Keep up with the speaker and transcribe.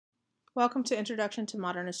Welcome to Introduction to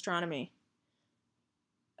Modern Astronomy.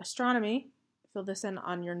 Astronomy, fill this in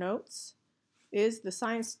on your notes, is the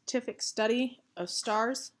scientific study of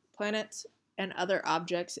stars, planets, and other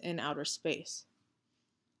objects in outer space.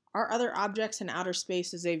 Our other objects in outer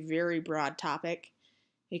space is a very broad topic.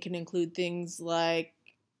 It can include things like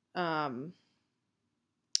other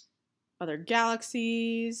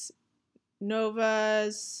galaxies,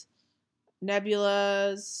 novas,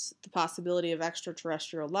 nebulas, the possibility of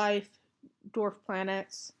extraterrestrial life, dwarf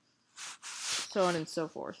planets, so on and so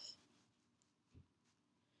forth.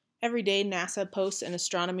 Every day, NASA posts an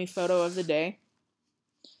astronomy photo of the day.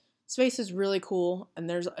 Space is really cool, and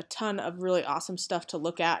there's a ton of really awesome stuff to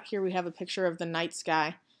look at. Here we have a picture of the night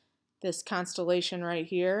sky. This constellation right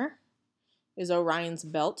here is Orion's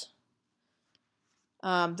Belt.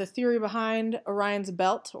 The theory behind Orion's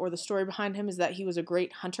Belt, or the story behind him, is that he was a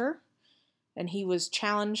great hunter, and he was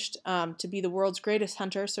challenged to be the world's greatest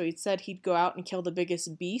hunter, so he said he'd go out and kill the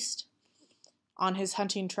biggest beast. On his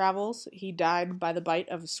hunting travels, he died by the bite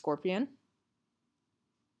of a scorpion.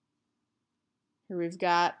 Here we've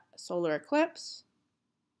got a solar eclipse,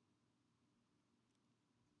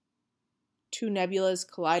 two nebulas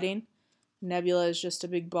colliding. Nebula is just a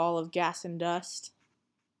big ball of gas and dust.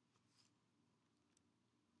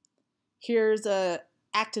 Here's an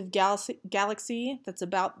active galaxy that's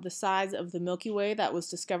about the size of the Milky Way that was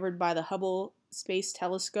discovered by the Hubble Space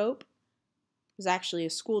Telescope. It was actually a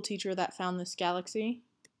school teacher that found this galaxy.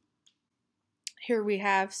 Here we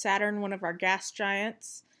have Saturn, one of our gas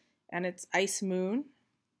giants, and its ice moon.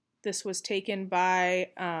 This was taken by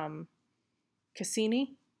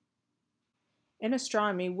Cassini. In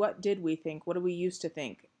astronomy, what did we think? What do we used to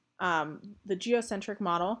think? The geocentric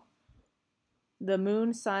model. The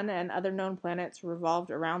moon, sun, and other known planets revolved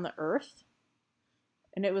around the Earth,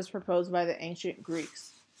 and it was proposed by the ancient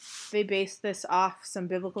Greeks. They based this off some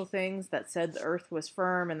biblical things that said the Earth was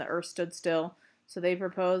firm and the Earth stood still, so they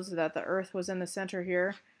proposed that the Earth was in the center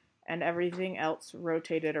here and everything else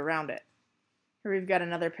rotated around it. Here we've got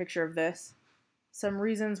another picture of this. Some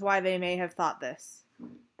reasons why they may have thought this.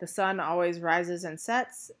 The sun always rises and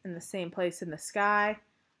sets in the same place in the sky.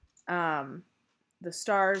 The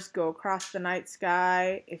stars go across the night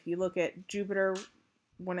sky. If you look at Jupiter,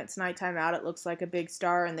 when it's nighttime out, it looks like a big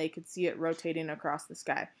star, and they could see it rotating across the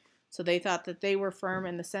sky. So they thought that they were firm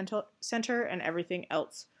in the center and everything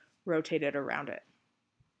else rotated around it.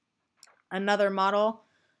 Another model,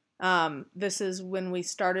 this is when we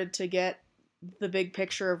started to get the big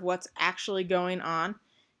picture of what's actually going on,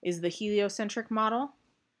 is the heliocentric model.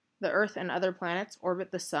 The Earth and other planets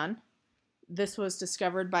orbit the sun. This was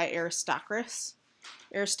discovered by Aristarchus.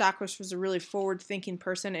 Aristarchus was a really forward-thinking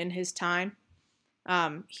person in his time.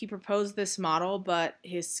 He proposed this model, but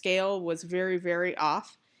his scale was very, very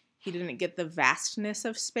off. He didn't get the vastness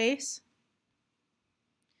of space.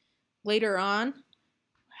 Later on,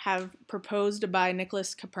 have proposed by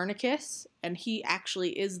Nicholas Copernicus, and he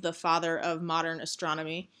actually is the father of modern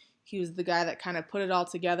astronomy. He was the guy that kind of put it all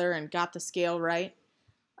together and got the scale right.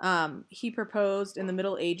 He proposed in the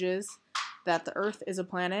Middle Ages that the Earth is a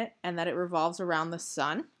planet and that it revolves around the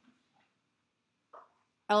sun.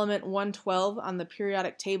 Element 112 on the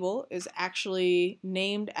periodic table is actually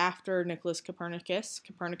named after Nicholas Copernicus,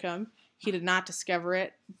 Copernicum. He did not discover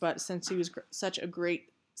it, but since he was such a great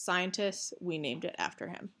scientist, we named it after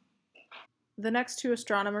him. The next two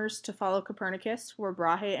astronomers to follow Copernicus were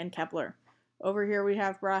Brahe and Kepler. Over here we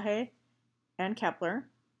have Brahe and Kepler.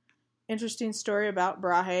 Interesting story about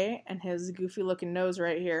Brahe and his goofy looking nose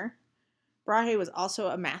right here. Brahe was also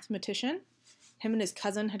a mathematician. Him and his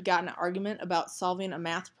cousin had gotten an argument about solving a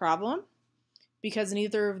math problem. Because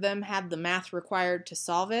neither of them had the math required to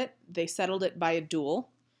solve it, they settled it by a duel,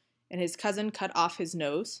 and his cousin cut off his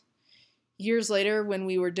nose. Years later, when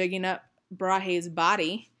we were digging up Brahe's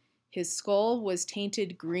body, his skull was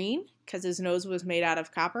tainted green because his nose was made out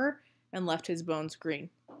of copper and left his bones green.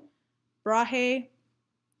 Brahe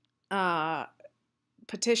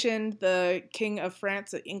petitioned the King of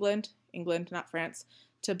France, England, not France,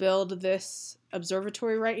 to build this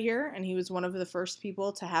observatory right here, and he was one of the first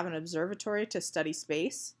people to have an observatory to study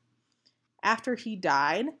space. After he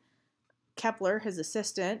died, Kepler, his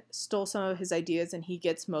assistant, stole some of his ideas, and he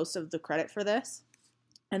gets most of the credit for this.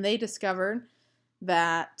 And they discovered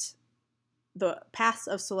that the paths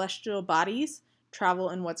of celestial bodies travel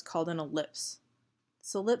in what's called an ellipse.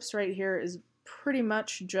 This ellipse right here is pretty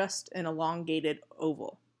much just an elongated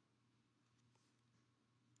oval.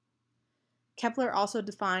 Kepler also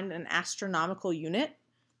defined an astronomical unit,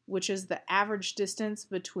 which is the average distance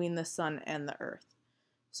between the sun and the Earth.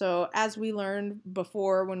 So as we learned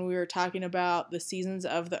before when we were talking about the seasons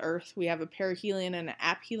of the Earth, we have a perihelion and an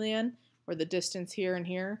aphelion, or the distance here and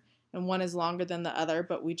here, and one is longer than the other,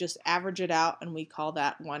 but we just average it out and we call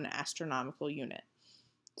that 1 astronomical unit.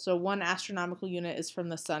 So 1 astronomical unit is from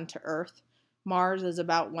the Sun to Earth. Mars is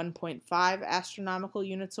about 1.5 astronomical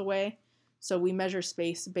units away. So we measure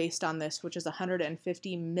space based on this, which is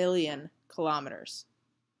 150 million kilometers.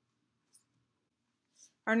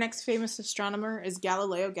 Our next famous astronomer is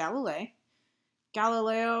Galileo Galilei.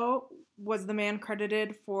 Galileo was the man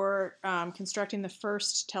credited for constructing the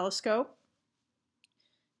first telescope.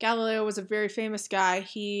 Galileo was a very famous guy.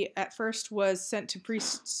 He at first was sent to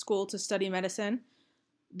preschool to study medicine.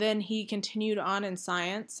 Then he continued on in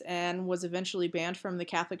science and was eventually banned from the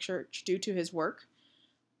Catholic Church due to his work.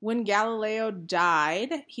 When Galileo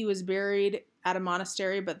died, he was buried at a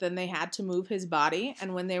monastery, but then they had to move his body.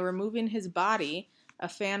 And when they were moving his body, a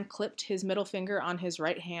fan clipped his middle finger on his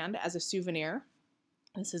right hand as a souvenir.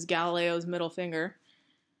 This is Galileo's middle finger.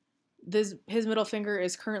 His middle finger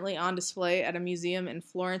is currently on display at a museum in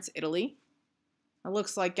Florence, Italy. It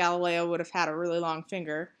looks like Galileo would have had a really long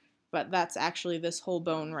finger, but that's actually this whole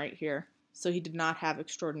bone right here. So he did not have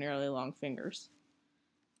extraordinarily long fingers.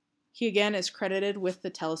 He again is credited with the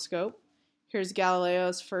telescope. Here's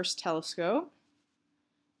Galileo's first telescope.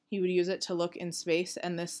 He would use it to look in space,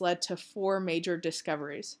 and this led to 4 major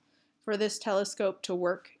discoveries. For this telescope to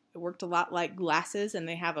work, it worked a lot like glasses, and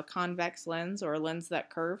they have a convex lens, or a lens that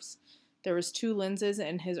curves. There was 2 lenses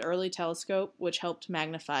in his early telescope, which helped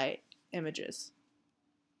magnify images.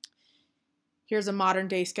 Here's a modern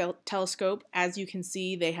day telescope. As you can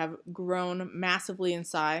see, they have grown massively in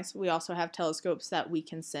size. We also have telescopes that we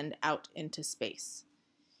can send out into space.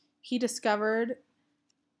 He discovered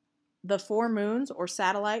the 4 moons or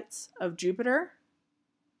satellites of Jupiter.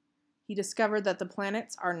 He discovered that the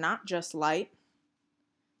planets are not just light.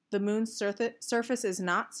 The moon's surface is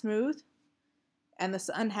not smooth, and the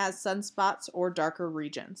sun has sunspots or darker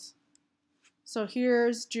regions. So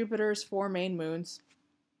here's Jupiter's 4 main moons.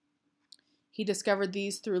 He discovered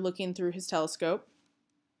these through looking through his telescope.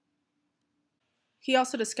 He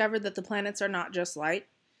also discovered that the planets are not just light.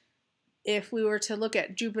 If we were to look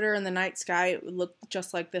at Jupiter in the night sky, it would look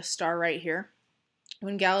just like this star right here.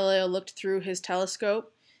 When Galileo looked through his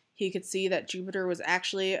telescope, he could see that Jupiter was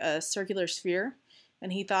actually a circular sphere,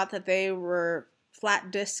 and he thought that they were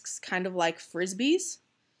flat disks, kind of like frisbees,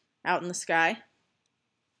 out in the sky.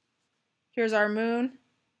 Here's our moon.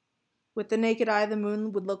 With the naked eye, the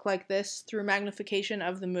moon would look like this. Through magnification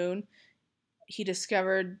of the moon, he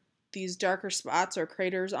discovered these darker spots or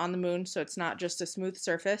craters on the moon, so it's not just a smooth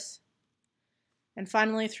surface. And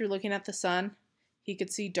finally, through looking at the sun, he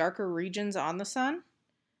could see darker regions on the sun,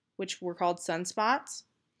 which were called sunspots.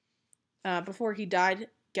 Before he died,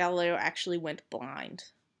 Galileo actually went blind.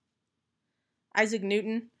 Isaac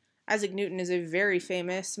Newton. Isaac Newton is a very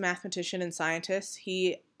famous mathematician and scientist.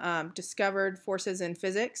 He discovered forces in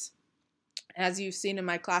physics. As you've seen in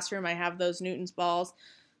my classroom, I have those Newton's balls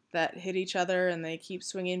that hit each other and they keep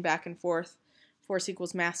swinging back and forth. Force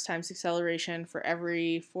equals mass times acceleration. For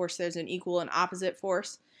every force, there's an equal and opposite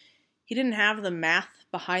force. He didn't have the math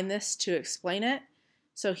behind this to explain it,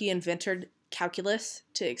 so he invented calculus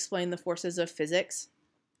to explain the forces of physics.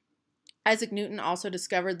 Isaac Newton also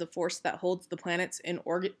discovered the force that holds the planets in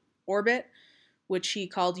orbit, which he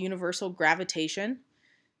called universal gravitation.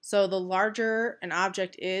 So the larger an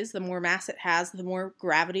object is, the more mass it has, the more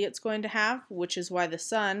gravity it's going to have, which is why the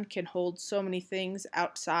sun can hold so many things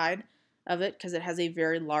outside of it, because it has a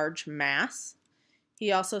very large mass.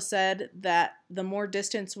 He also said that the more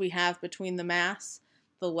distance we have between the mass,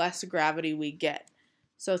 the less gravity we get.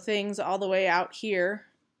 So things all the way out here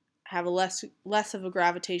have a less of a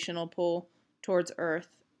gravitational pull towards Earth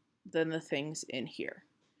than the things in here.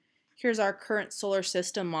 Here's our current solar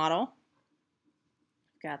system model.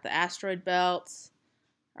 Got the asteroid belts,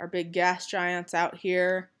 our big gas giants out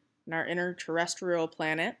here, and our interterrestrial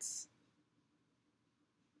planets.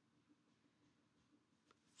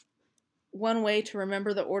 One way to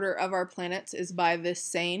remember the order of our planets is by this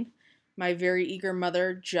saying: "My very eager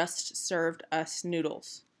mother just served us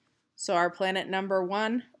noodles." So our planet number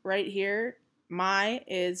 1 right here,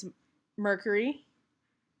 is Mercury.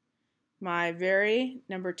 My very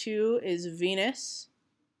number 2 is Venus.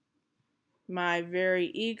 My very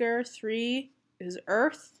eager 3 is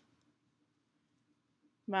Earth.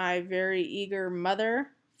 My very eager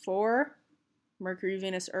mother 4, Mercury,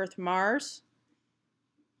 Venus, Earth, Mars.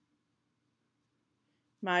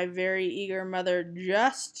 My very eager mother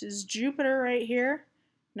just is Jupiter right here,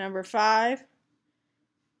 number 5.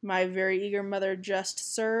 My very eager mother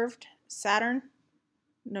just served Saturn,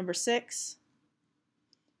 number 6.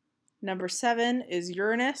 Number 7 is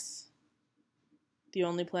Uranus, the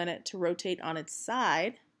only planet to rotate on its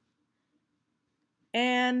side.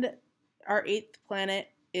 And our 8th planet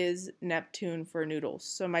is Neptune for noodles.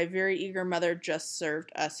 So my very eager mother just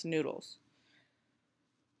served us noodles.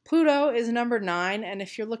 Pluto is number 9, and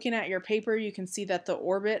if you're looking at your paper, you can see that the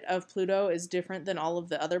orbit of Pluto is different than all of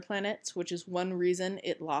the other planets, which is one reason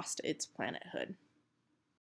it lost its planethood.